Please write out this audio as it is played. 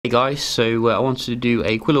Hey guys, so I wanted to do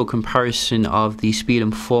a quick little comparison of the speed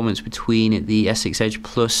and performance between the Essex Edge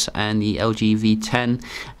Plus and the LG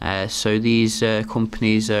V10. So these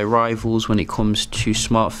companies are rivals when it comes to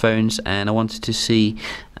smartphones, and I wanted to see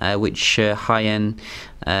which high-end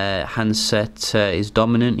handset is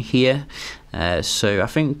dominant here. So I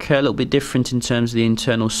think a little bit different in terms of the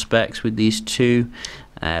internal specs with these two,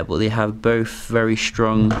 but they have both very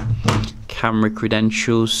strong camera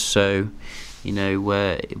credentials. So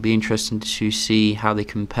it'll be interesting to see how they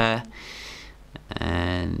compare.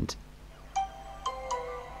 And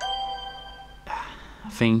I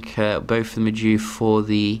think both of them are due for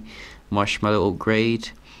the Marshmallow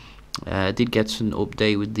upgrade. I did get an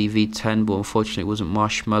update with the V10, but unfortunately it wasn't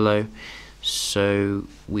Marshmallow, so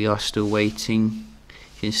we are still waiting.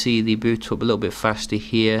 You can see the boot up a little bit faster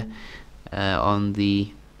here on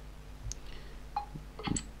the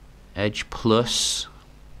Edge Plus,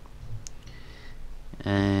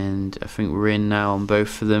 and I think we're in now on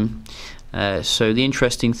both of them. So the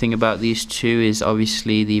interesting thing about these two is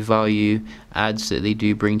obviously the value adds that they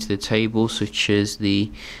do bring to the table, such as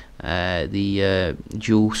the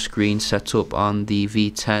dual screen setup on the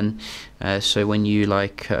V10. So when you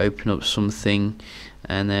open up something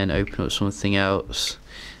and then open up something else,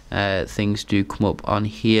 things do come up on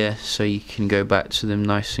here, so you can go back to them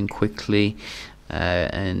nice and quickly,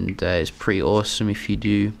 and it's pretty awesome if you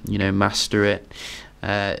do master it.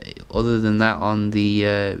 Other than that, on the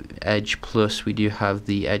Edge Plus, we do have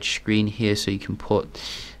the Edge screen here, so you can put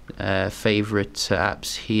favorite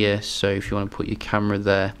apps here. So if you want to put your camera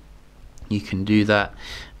there, you can do that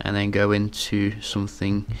and then go into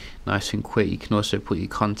something nice and quick. You can also put your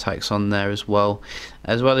contacts on there as well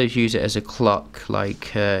as use it as a clock,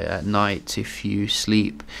 at night if you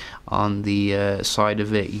sleep. On the side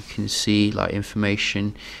of it, you can see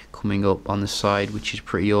information coming up on the side, which is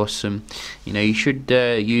pretty awesome. You should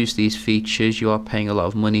use these features. You are paying a lot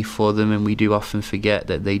of money for them, and we do often forget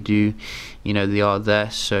that they do, they are there.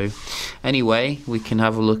 So anyway, we can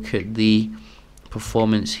have a look at the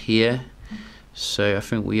performance here. So I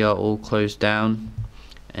think we are all closed down,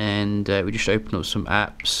 and we just open up some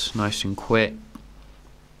apps nice and quick.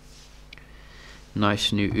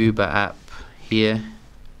 Nice new Uber app here.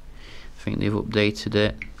 I think they've updated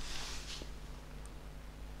it.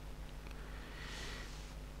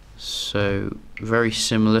 So very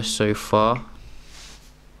similar so far. A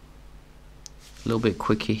little bit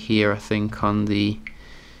quicker here, I think, on the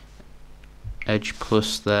Edge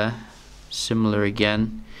Plus there. Similar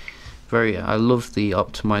again. I love the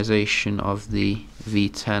optimization of the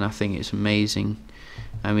V10. I think it's amazing.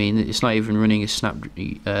 I mean, it's not even running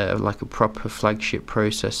a like a proper flagship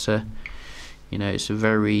processor. It's a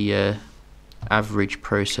very average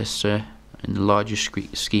processor in the larger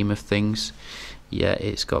scheme of things. Yeah,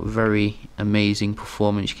 it's got very amazing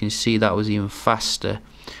performance. You can see that was even faster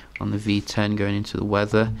on the V10 going into the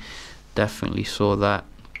weather. Definitely saw that.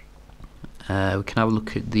 We can have a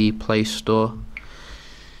look at the Play Store.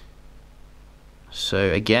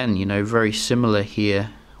 So again, very similar here.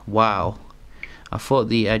 Wow, I thought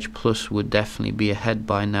the Edge Plus would definitely be ahead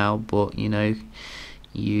by now, but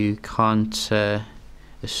you can't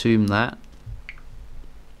assume that.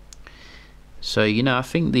 So I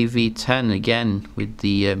think the V10 again with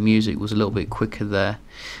the music was a little bit quicker there,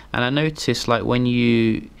 and I noticed when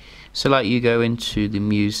you go into the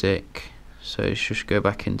music, so let's just go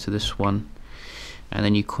back into this one, and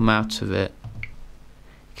then you come out of it.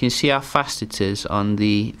 You can see how fast it is on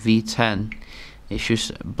the V10. It's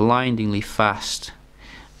just blindingly fast,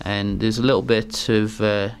 and there's a little bit of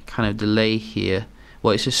kind of delay here.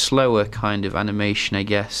 Well, it's a slower kind of animation, I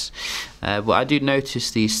guess, but I do notice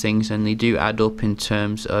these things, and they do add up in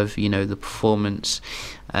terms of the performance.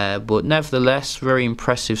 But nevertheless, very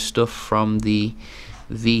impressive stuff from the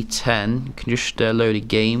V10. You can just load a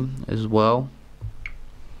game as well.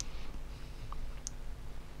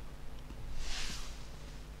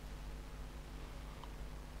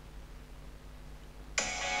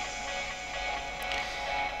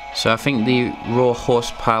 So I think the raw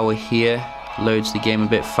horsepower here loads the game a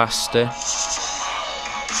bit faster.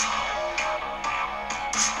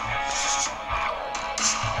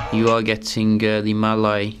 You are getting the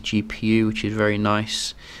Mali GPU, which is very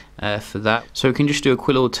nice for that. So we can just do a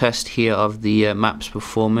quick little test here of the maps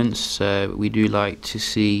performance. We do like to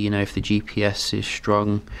see if the GPS is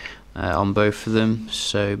strong on both of them.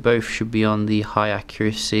 So both should be on the high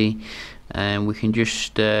accuracy, and we can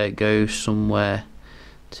just go somewhere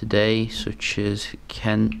today, such as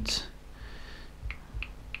Kent,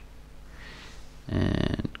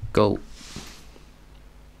 and go.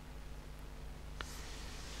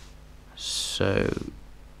 So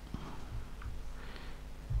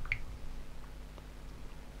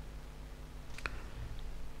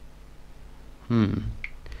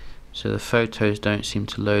So the photos don't seem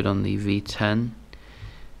to load on the V10,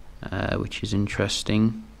 which is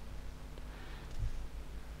interesting.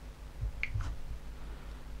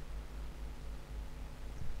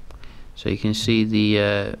 So you can see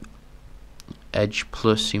the Edge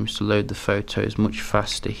Plus seems to load the photos much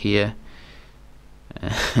faster here,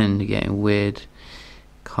 and getting weird,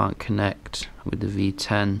 can't connect with the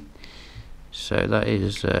V10, so that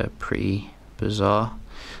is pretty bizarre.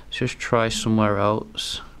 Let's just try somewhere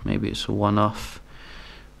else. Maybe it's a one-off.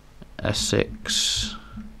 Essex,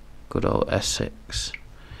 good old Essex.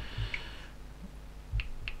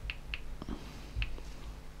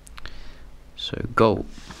 So go.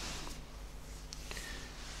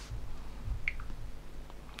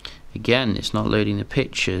 Again, it's not loading the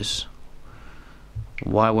pictures.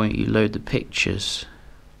 Why won't you load the pictures?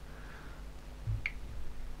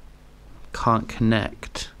 Can't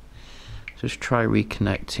connect. Just try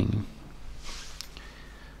reconnecting.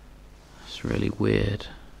 It's really weird.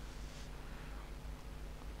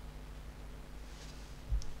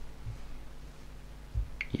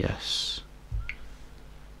 Yes.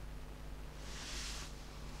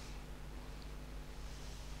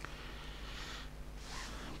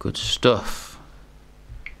 Good stuff.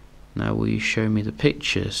 Now will you show me the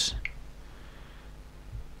pictures?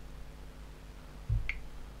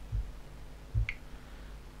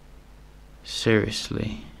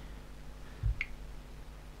 Seriously.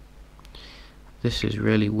 This is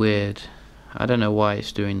really weird. I don't know why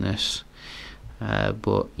it's doing this,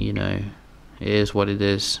 but you know, it is what it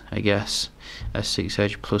is, I guess. S6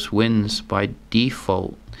 Edge Plus wins by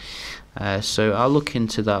default. So I'll look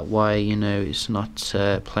into that, why, you know, it's not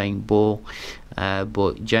playing ball,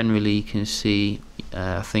 but generally you can see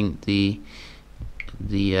I think the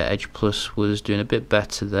Edge Plus was doing a bit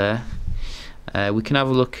better there. We can have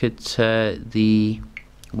a look at the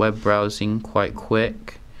web browsing quite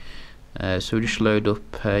quick. So we'll just load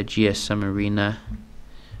up GSM Arena.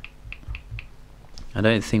 I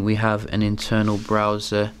don't think we have an internal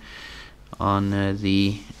browser on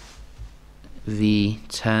the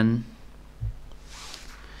V10.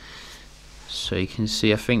 So you can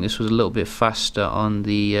see I think this was a little bit faster on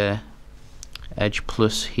the Edge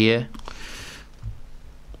Plus here.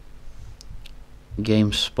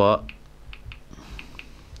 GameSpot.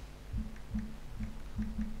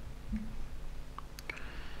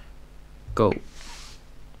 Go.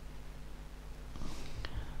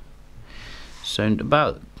 So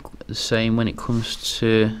about the same when it comes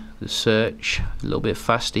to the search, a little bit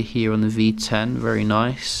faster here on the V10, very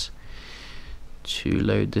nice to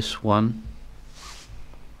load this one.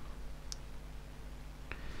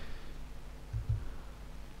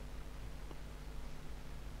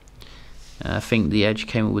 I think the Edge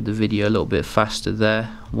came up with the video a little bit faster there.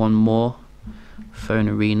 One more, Phone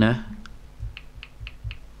Arena.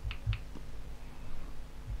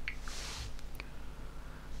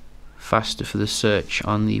 Faster for the search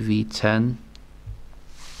on the V10,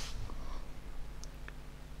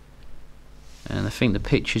 and I think the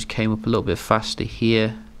pictures came up a little bit faster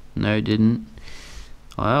here. No, it didn't.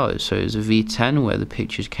 Oh, so it was a V10 where the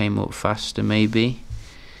pictures came up faster, maybe,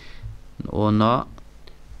 or not.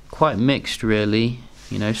 Quite mixed, really.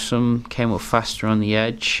 You know, some came up faster on the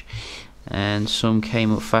Edge, and some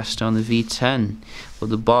came up faster on the V10, but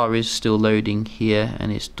the bar is still loading here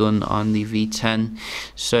and it's done on the V10.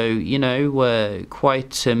 So you know,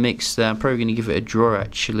 quite mixed there. I'm probably going to give it a draw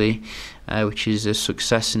actually, which is a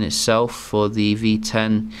success in itself for the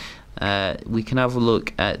V10. We can have a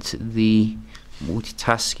look at the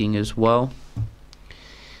multitasking as well.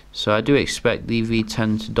 So I do expect the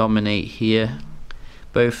V10 to dominate here.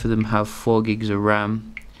 Both of them have 4 gigs of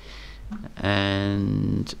RAM,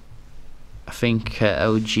 and I think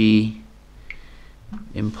LG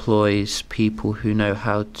employs people who know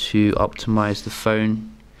how to optimize the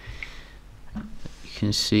phone. You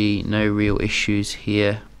can see no real issues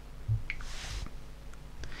here.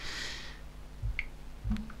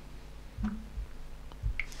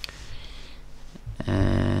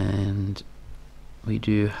 And we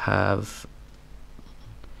do have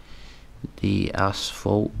the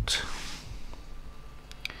Asphalt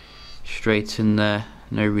straight in there,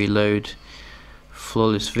 no reload.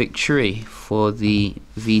 Flawless victory for the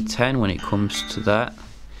V10 when it comes to that.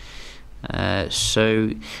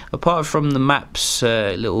 So apart from the maps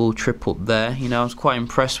little trip up there, you know, I was quite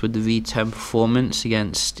impressed with the V10 performance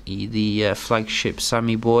against the flagship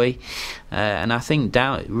Sammy Boy, and I think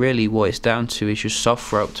really what it's down to is just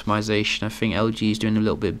software optimization. I think LG is doing a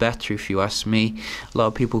little bit better, if you ask me. A lot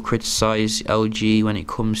of people criticize LG when it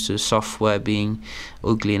comes to software being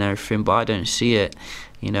ugly and everything, but I don't see it.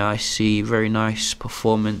 you know, I see very nice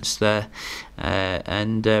performance there.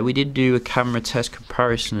 And we did do a camera test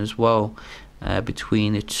comparison as well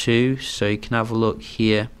between the two, so you can have a look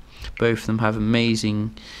here. Both of them have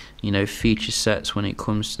amazing, you know, feature sets when it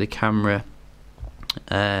comes to the camera,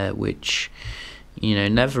 which, you know,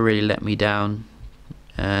 never really let me down.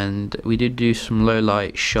 And we did do some low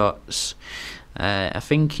light shots. I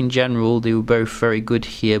think in general they were both very good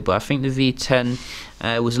here, but I think the V10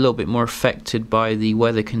 was a little bit more affected by the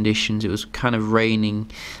weather conditions. It was kind of raining,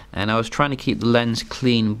 and I was trying to keep the lens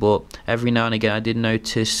clean, but every now and again I did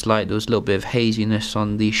notice like there was a little bit of haziness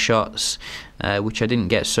on the shots, which I didn't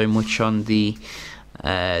get so much on the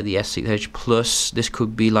S6 Plus. This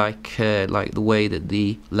could be like the way that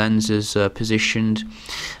the lenses are positioned,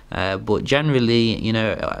 but generally, you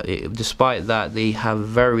know, despite that, they have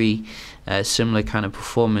very similar kind of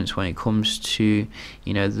performance when it comes to,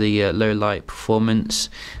 you know, the low light performance.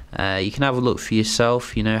 You can have a look for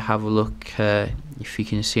yourself, you know, have a look if you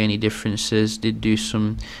can see any differences. Did do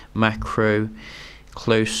some macro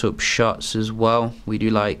close-up shots as well. We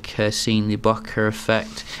do like seeing the bokeh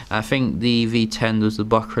effect. I think the V10 does the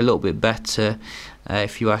bokeh a little bit better,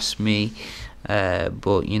 if you ask me,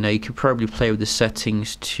 but you know, you could probably play with the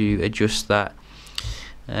settings to adjust that.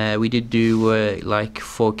 We did do like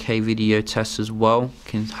 4K video tests as well. You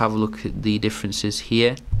can have a look at the differences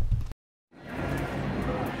here.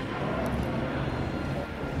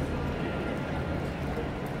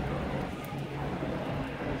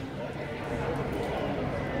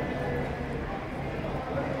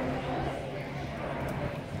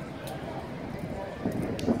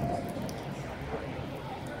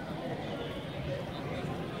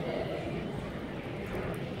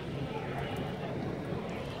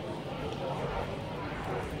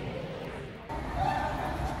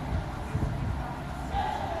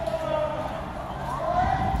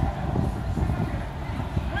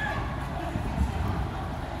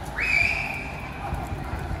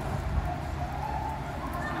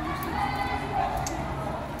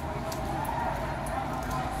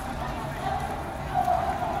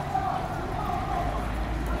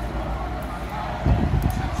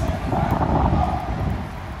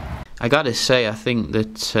 I gotta say, I think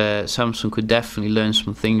that Samsung could definitely learn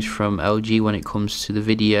some things from LG when it comes to the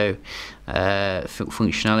video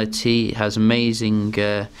functionality. It has amazing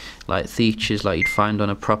like features like you'd find on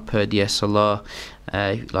a proper DSLR.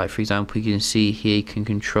 Like for example, you can see here you can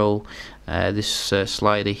control this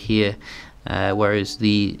slider here, whereas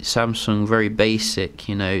the Samsung, very basic,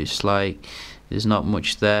 you know, it's like there's not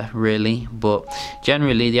much there really, but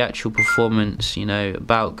generally the actual performance, you know,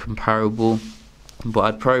 about comparable. But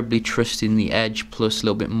I'd probably trust in the Edge Plus a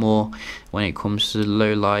little bit more when it comes to the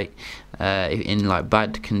low light in like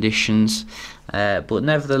bad conditions. But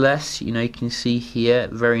nevertheless, you know, you can see here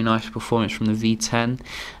very nice performance from the V10,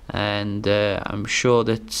 and I'm sure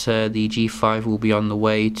that the G5 will be on the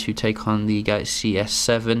way to take on the Galaxy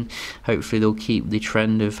S7. Hopefully they'll keep the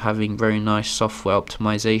trend of having very nice software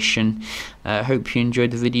optimization. Hope you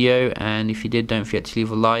enjoyed the video, and if you did, don't forget to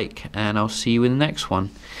leave a like, and I'll see you in the next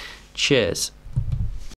one. Cheers.